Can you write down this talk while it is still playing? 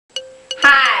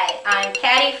I'm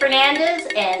Patty Fernandez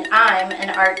and I'm an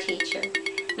art teacher.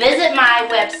 Visit my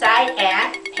website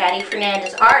at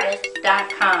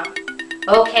pattyfernandezartist.com.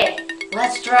 Okay,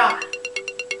 let's draw.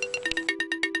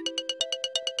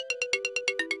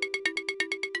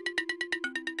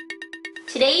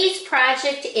 Today's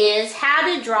project is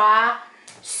how to draw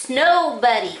snow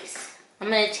buddies. I'm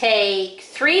going to take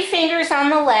 3 fingers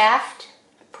on the left,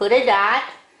 put a dot,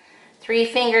 3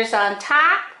 fingers on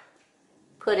top,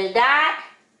 put a dot,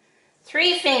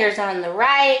 3 fingers on the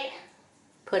right,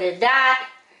 put a dot,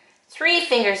 3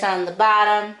 fingers on the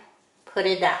bottom, put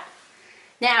a dot.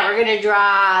 Now we're going to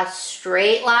draw a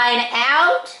straight line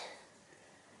out,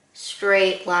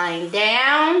 straight line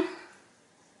down,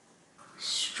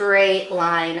 straight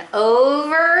line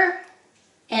over,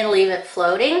 and leave it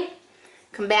floating.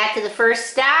 Come back to the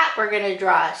first dot. We're going to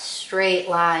draw a straight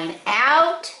line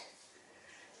out,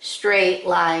 straight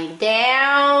line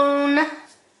down,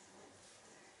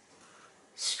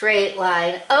 straight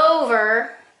line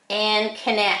over, and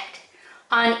connect.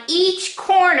 On each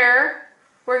corner,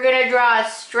 we're going to draw a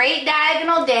straight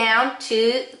diagonal down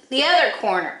to the other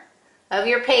corner of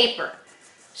your paper.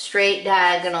 Straight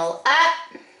diagonal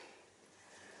up,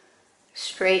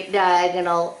 straight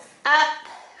diagonal up,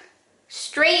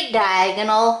 straight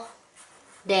diagonal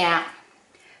down.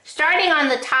 Starting on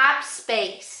the top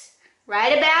space,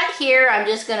 right about here, I'm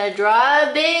just going to draw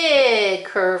a big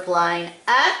curved line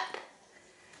up,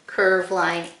 curved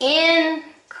line in,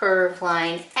 curved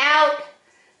line out,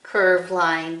 curved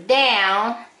line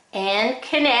down, and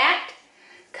connect.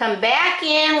 Come back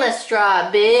in, let's draw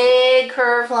a big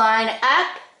curved line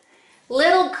up,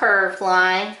 little curved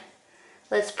line.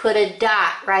 Let's put a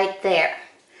dot right there.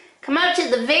 Come up to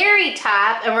the very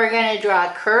top and we're going to draw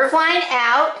a curved line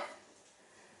out,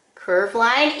 curved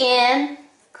line in,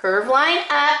 curved line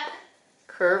up,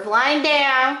 curved line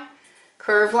down,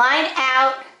 curved line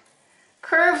out,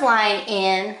 curved line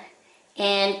in,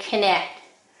 and connect.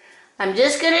 I'm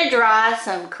just going to draw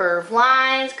some curved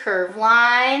lines,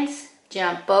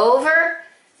 jump over,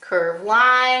 curved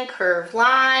line,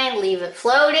 leave it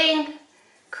floating,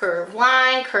 curved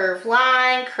line, curved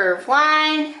line, curved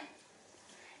line.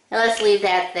 Now let's leave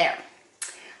that there.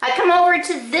 I come over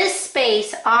to this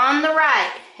space on the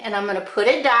right and I'm going to put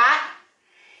a dot,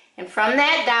 and from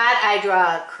that dot I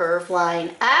draw a curved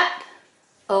line up,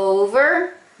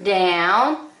 over,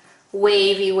 down,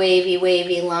 wavy, wavy,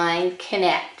 wavy line,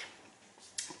 connect.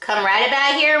 Come right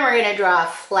about here and we're going to draw a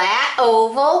flat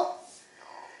oval,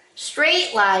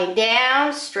 straight line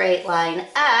down, straight line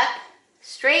up,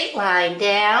 straight line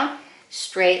down,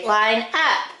 straight line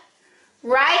up.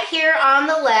 Right here on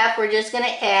the left, we're just going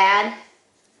to add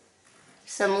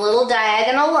some little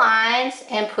diagonal lines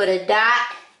and put a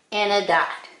dot and a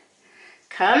dot.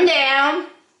 Come down,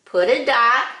 put a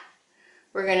dot.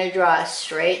 We're going to draw a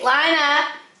straight line up,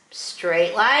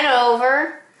 straight line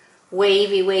over,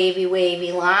 wavy, wavy,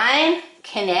 wavy line,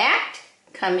 connect.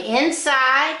 Come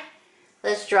inside.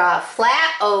 Let's draw a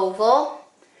flat oval.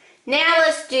 Now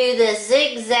let's do the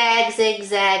zigzag,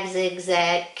 zigzag,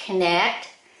 zigzag, connect.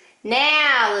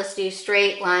 Now let's do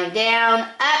straight line down,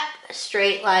 up,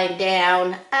 straight line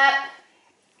down, up,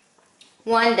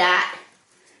 1 dot,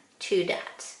 2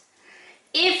 dots.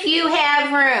 If you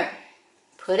have room,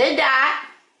 put a dot,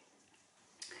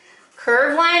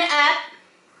 curved line up,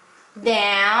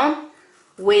 down,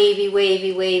 wavy,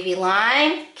 wavy, wavy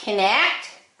line, connect,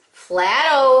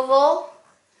 flat oval,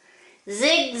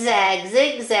 zigzag,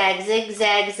 zigzag,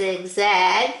 zigzag,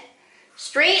 zigzag,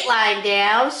 straight line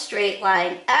down, straight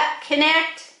line up,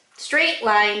 connect, straight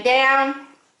line down,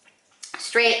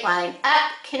 straight line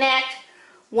up, connect,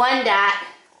 1 dot,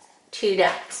 2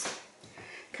 dots.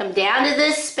 Come down to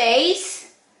this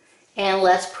space and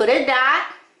let's put a dot,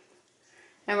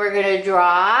 and we're going to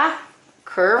draw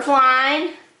curved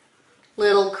line,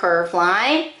 little curved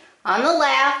line on the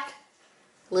left,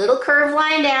 little curved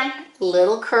line down,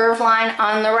 little curved line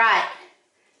on the right.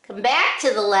 Come back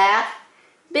to the left,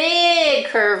 big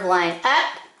curved line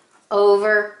up,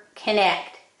 over,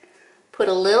 connect. Put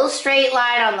a little straight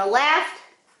line on the left,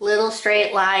 little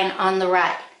straight line on the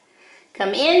right.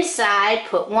 Come inside,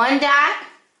 put 1 dot,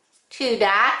 2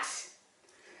 dots.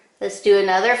 Let's do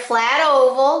another flat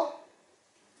oval,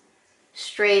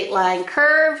 straight line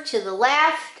curve to the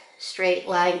left, straight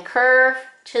line curve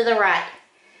to the right.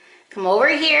 Come over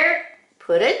here,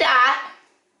 put a dot,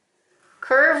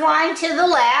 curved line to the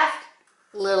left,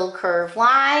 little curved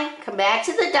line, come back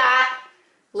to the dot,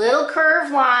 little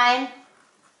curved line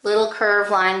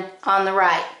on the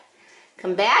right.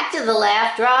 Come back to the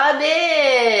left, draw a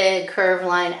big curved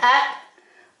line up,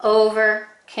 over,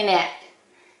 connect.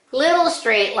 Little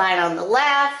straight line on the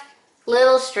left,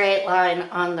 little straight line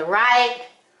on the right,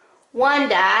 1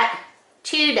 dot,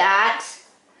 2 dots,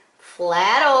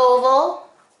 flat oval,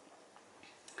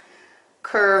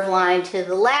 curve line to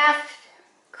the left,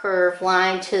 curve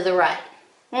line to the right.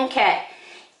 Okay,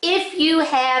 if you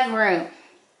have room,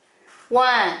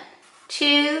 1,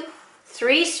 2,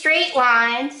 3 straight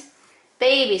lines,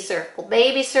 baby circle,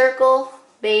 baby circle,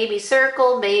 baby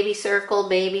circle, baby circle,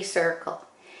 baby circle.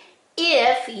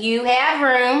 If you have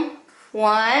room,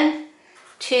 1,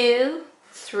 2,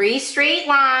 3 straight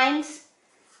lines,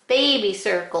 baby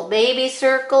circle, baby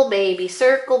circle, baby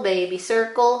circle, baby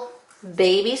circle,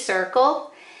 baby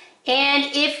circle. And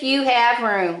if you have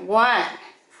room, 1,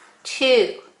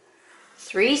 2,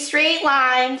 3 straight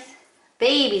lines,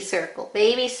 baby circle,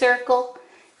 baby circle,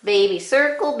 baby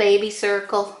circle, baby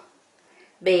circle,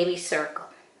 baby circle.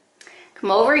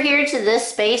 Come over here to this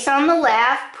space on the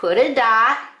left, put a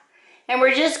dot, and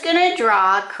we're just going to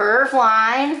draw a curved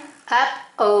line up,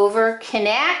 over,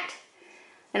 connect.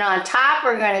 And on top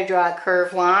we're going to draw a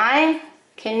curved line,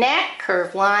 connect,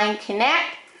 curved line,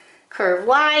 connect, curved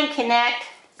line, connect,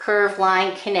 curved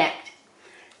line, connect.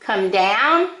 Come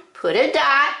down, put a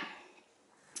dot,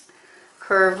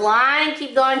 curved line,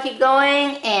 keep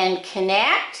going, and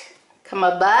connect. Come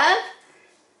above,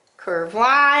 curved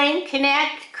line,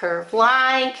 connect, curved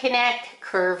line, connect,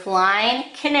 curved line,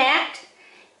 connect.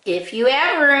 If you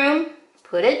have room,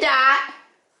 put a dot,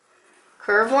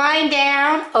 curved line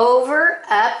down, over,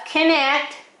 up,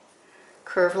 connect,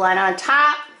 curved line on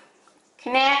top,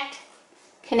 connect,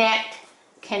 connect,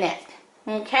 connect.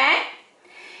 Okay?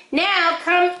 Now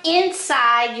come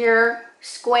inside your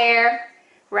square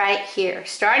right here,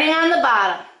 starting on the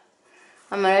bottom.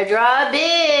 I'm going to draw a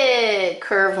big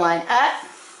curved line up,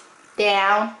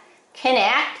 down,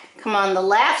 connect. Come on the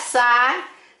left side,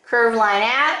 curved line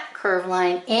out, curved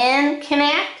line in,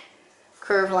 connect.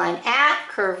 Curved line out,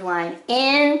 curved line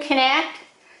in, connect.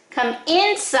 Come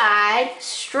inside,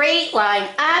 straight line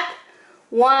up,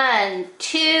 1,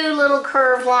 2 little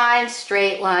curved lines,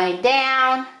 straight line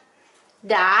down,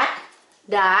 dot,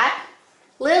 dot,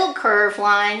 little curved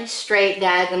line, straight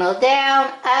diagonal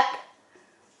down, up,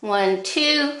 1,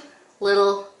 2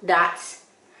 little dots.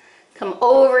 Come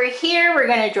over here, we're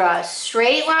going to draw a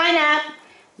straight line up,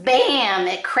 bam,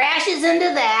 it crashes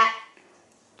into that,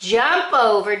 jump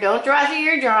over, don't draw through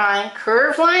your drawing,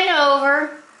 curved line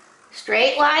over,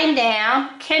 straight line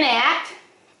down, connect,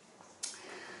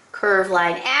 curved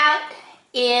line out,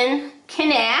 in,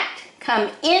 connect,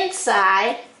 come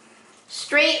inside,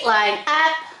 straight line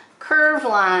up, curved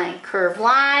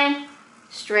line,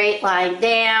 straight line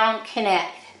down,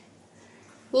 connect.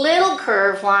 Little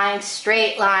curved line,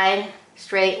 straight line,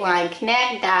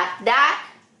 connect, dot, dot,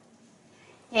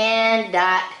 and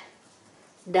dot,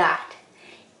 dot.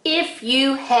 If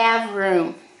you have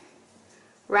room,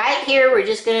 right here we're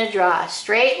just going to draw a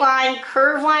straight line,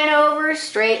 curved line over,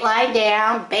 straight line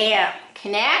down, bam,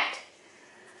 connect,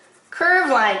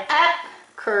 curved line up,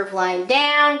 curved line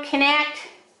down, connect,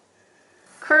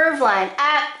 curved line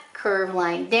up, curved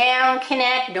line down,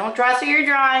 connect. Don't draw through your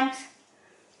drawings.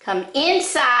 Come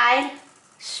inside,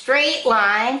 straight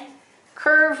line,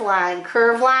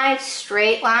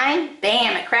 straight line,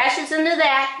 bam, it crashes into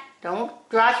that. Don't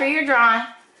draw through your drawing.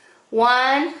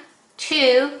 1,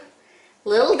 2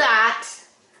 little dots,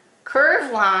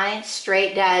 curved line,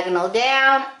 straight diagonal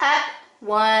down, up,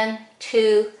 1,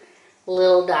 2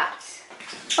 little dots.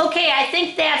 Okay, I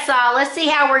think that's all. Let's see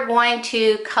how we're going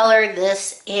to color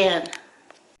this in.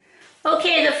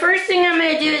 Okay, the first thing I'm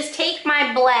going to do is take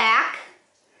my black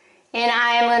and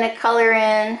I am going to color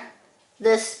in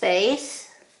this space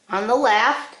on the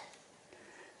left,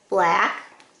 black.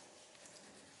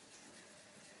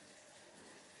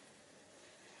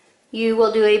 You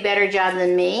will do a better job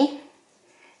than me.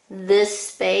 This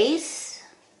space,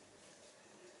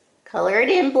 color it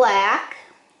in black.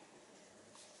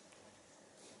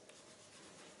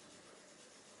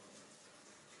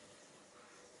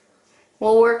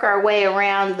 We'll work our way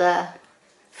around the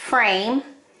frame.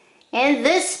 And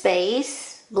this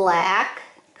space, black,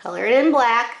 color it in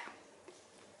black.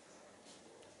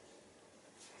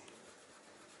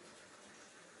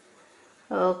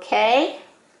 Okay.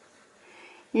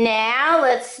 Now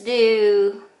let's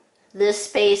do this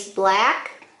space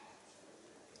black,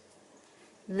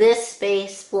 this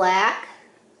space black,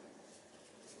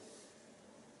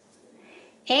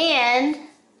 and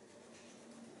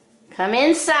come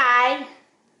inside.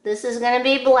 This is going to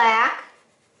be black.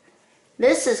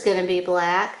 This is going to be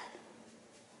black.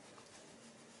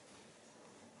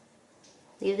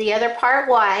 Leave the other part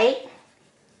white.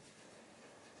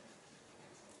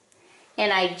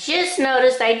 And I just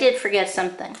noticed I did forget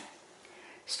something.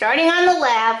 Starting on the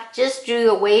left, just do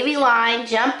a wavy line,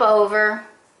 jump over,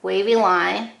 wavy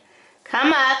line,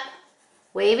 come up,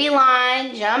 wavy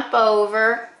line, jump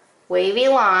over, wavy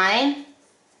line,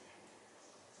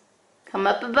 come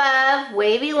up above,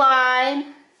 wavy line,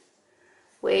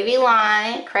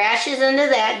 crashes into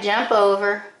that, jump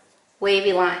over,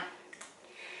 wavy line.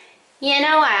 You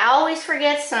know, I always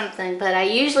forget something, but I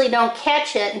usually don't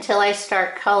catch it until I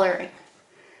start coloring.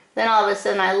 Then all of a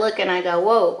sudden I look and I go,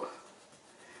 whoa,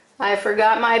 I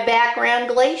forgot my background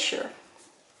glacier.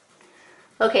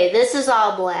 Okay, this is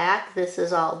all black, this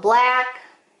is all black,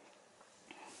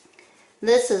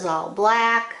 this is all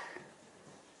black,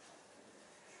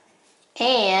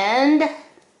 and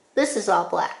this is all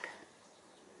black.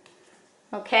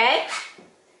 Okay?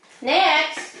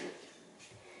 Next,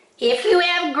 if you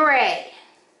have gray,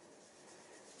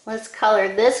 let's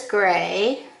color this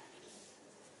gray.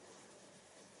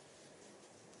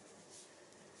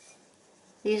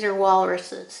 These are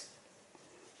walruses.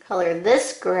 Color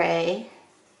this gray.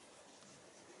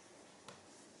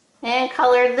 And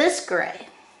color this gray.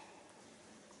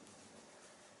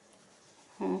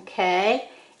 Okay.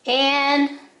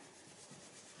 And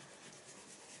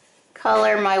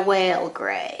color my whale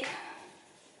gray.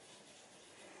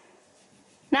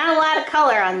 Not a lot of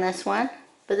color on this one,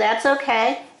 but that's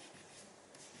okay.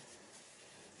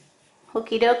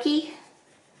 Okie dokie.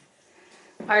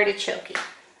 Artichoke.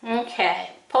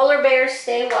 Okay. Polar bears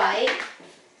stay white.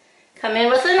 Come in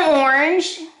with an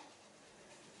orange.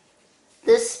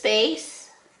 This space.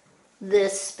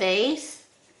 This space.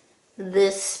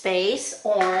 This space.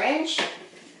 Orange.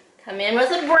 Come in with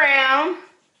a brown.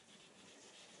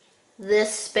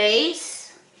 This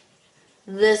space.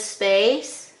 This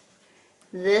space.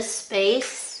 This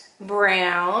space.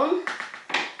 Brown.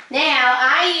 Now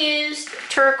I used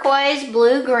turquoise,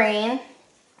 blue, green.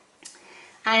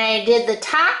 And I did the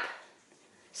top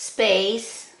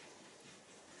space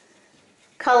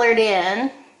colored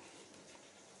in,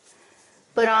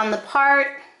 but on the part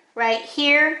right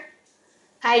here,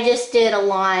 I just did a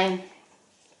line,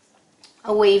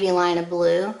 a wavy line of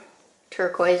blue,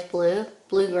 turquoise blue,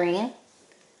 blue green,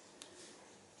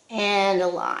 and a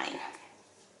line.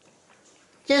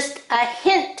 Just a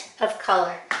hint of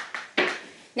color.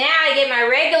 Now I get my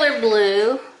regular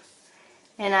blue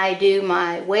and I do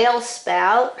my whale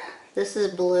spout. This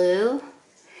is blue.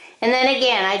 And then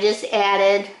again, I just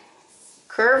added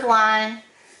curved line,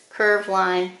 curved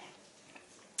line,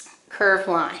 curved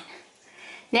line.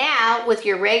 Now, with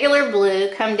your regular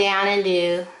blue, come down and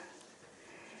do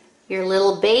your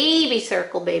little baby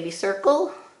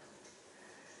circle,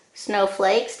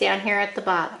 snowflakes down here at the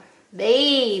bottom.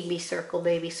 Baby circle,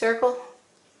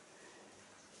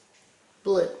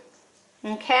 blue.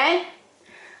 Okay?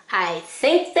 I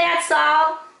think that's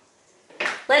all.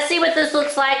 Let's see what this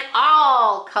looks like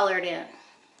all colored in.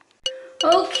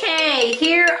 Okay,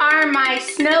 here are my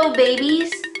snow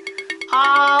babies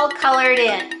all colored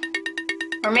in.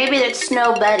 Or maybe that's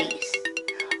snow buddies.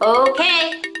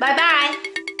 Okay, bye-bye.